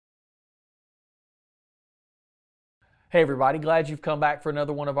Hey everybody, glad you've come back for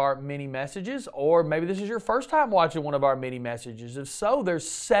another one of our mini messages, or maybe this is your first time watching one of our mini messages. If so, there's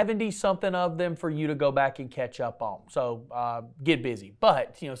 70 something of them for you to go back and catch up on. So get busy.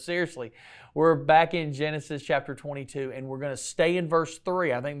 But, seriously, we're back in Genesis chapter 22 and we're going to stay in verse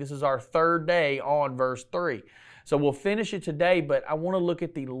 3. I think this is our third day on verse 3. So we'll finish it today, but I want to look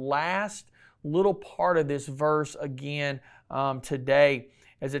at the last little part of this verse again today,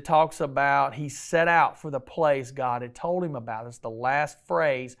 as it talks about he set out for the place God had told him about. It's the last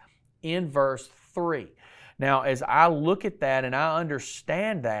phrase in verse 3. Now, as I look at that and I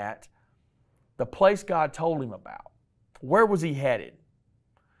understand that, the place God told him about, where was he headed?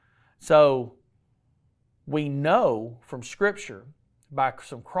 So, we know from Scripture, by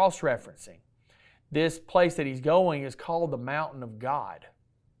some cross-referencing, this place that he's going is called the Mountain of God.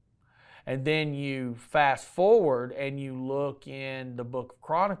 And then you fast forward and you look in the book of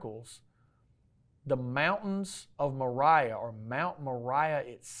Chronicles, the mountains of Moriah, or Mount Moriah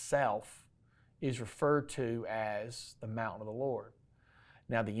itself, is referred to as the mountain of the Lord.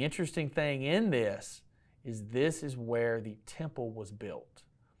 Now, the interesting thing in this is where the temple was built.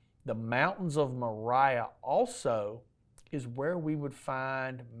 The mountains of Moriah also is where we would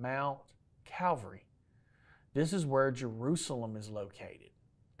find Mount Calvary. This is where Jerusalem is located.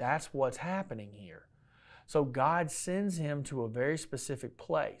 That's what's happening here. So God sends him to a very specific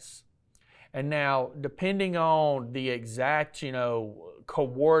place. And now, depending on the exact,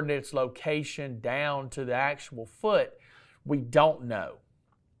 coordinates, location down to the actual foot, we don't know.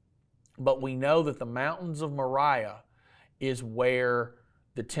 But we know that the mountains of Moriah is where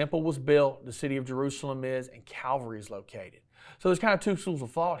the temple was built, the city of Jerusalem is, and Calvary is located. So there's kind of two schools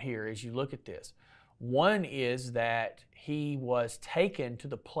of thought here as you look at this. One is that he was taken to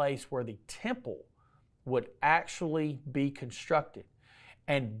the place where the temple would actually be constructed.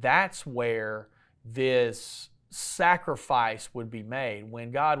 And that's where this sacrifice would be made,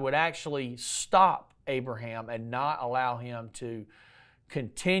 when God would actually stop Abraham and not allow him to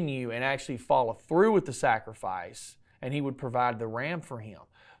continue and actually follow through with the sacrifice, and he would provide the ram for him.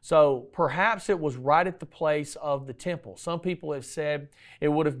 So perhaps it was right at the place of the temple. Some people have said it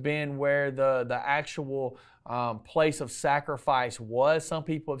would have been where the actual place of sacrifice was. Some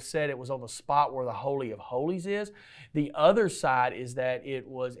people have said it was on the spot where the Holy of Holies is. The other side is that it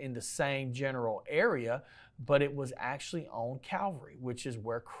was in the same general area, but it was actually on Calvary, which is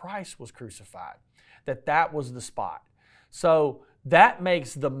where Christ was crucified. That was the spot. So that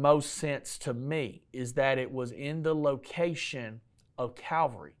makes the most sense to me, is that it was in the location of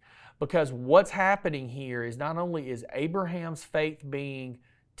Calvary. Because what's happening here is not only is Abraham's faith being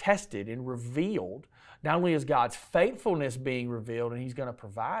tested and revealed, not only is God's faithfulness being revealed, and he's going to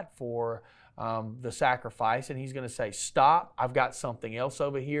provide for the sacrifice, and he's going to say, stop, I've got something else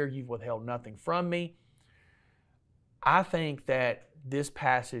over here, you've withheld nothing from me. I think that this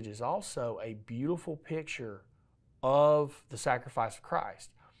passage is also a beautiful picture of the sacrifice of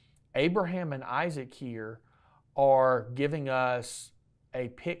Christ. Abraham and Isaac here are giving us a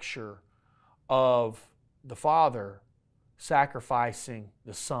picture of the Father sacrificing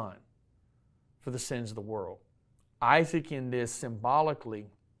the Son for the sins of the world. Isaac in this symbolically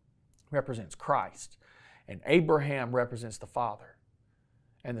represents Christ, and Abraham represents the Father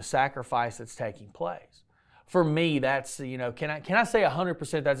and the sacrifice that's taking place. For me, that's, can I say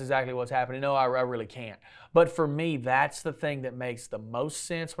 100% that's exactly what's happening? No, I really can't. But for me, that's the thing that makes the most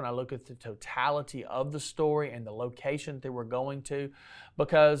sense when I look at the totality of the story and the location that we're going to,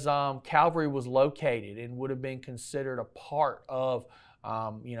 because Calvary was located and would have been considered a part of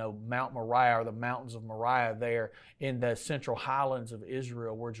Mount Moriah, or the mountains of Moriah, there in the central highlands of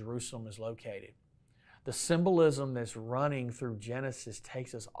Israel where Jerusalem is located. The symbolism that's running through Genesis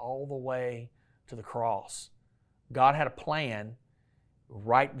takes us all the way to the cross. God had a plan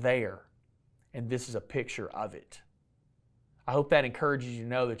right there, and this is a picture of it. I hope that encourages you to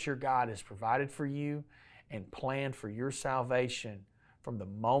know that your God has provided for you and planned for your salvation from the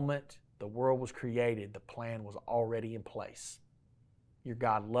moment the world was created. The plan was already in place. Your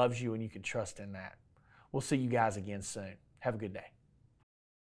God loves you, and you can trust in that. We'll see you guys again soon. Have a good day.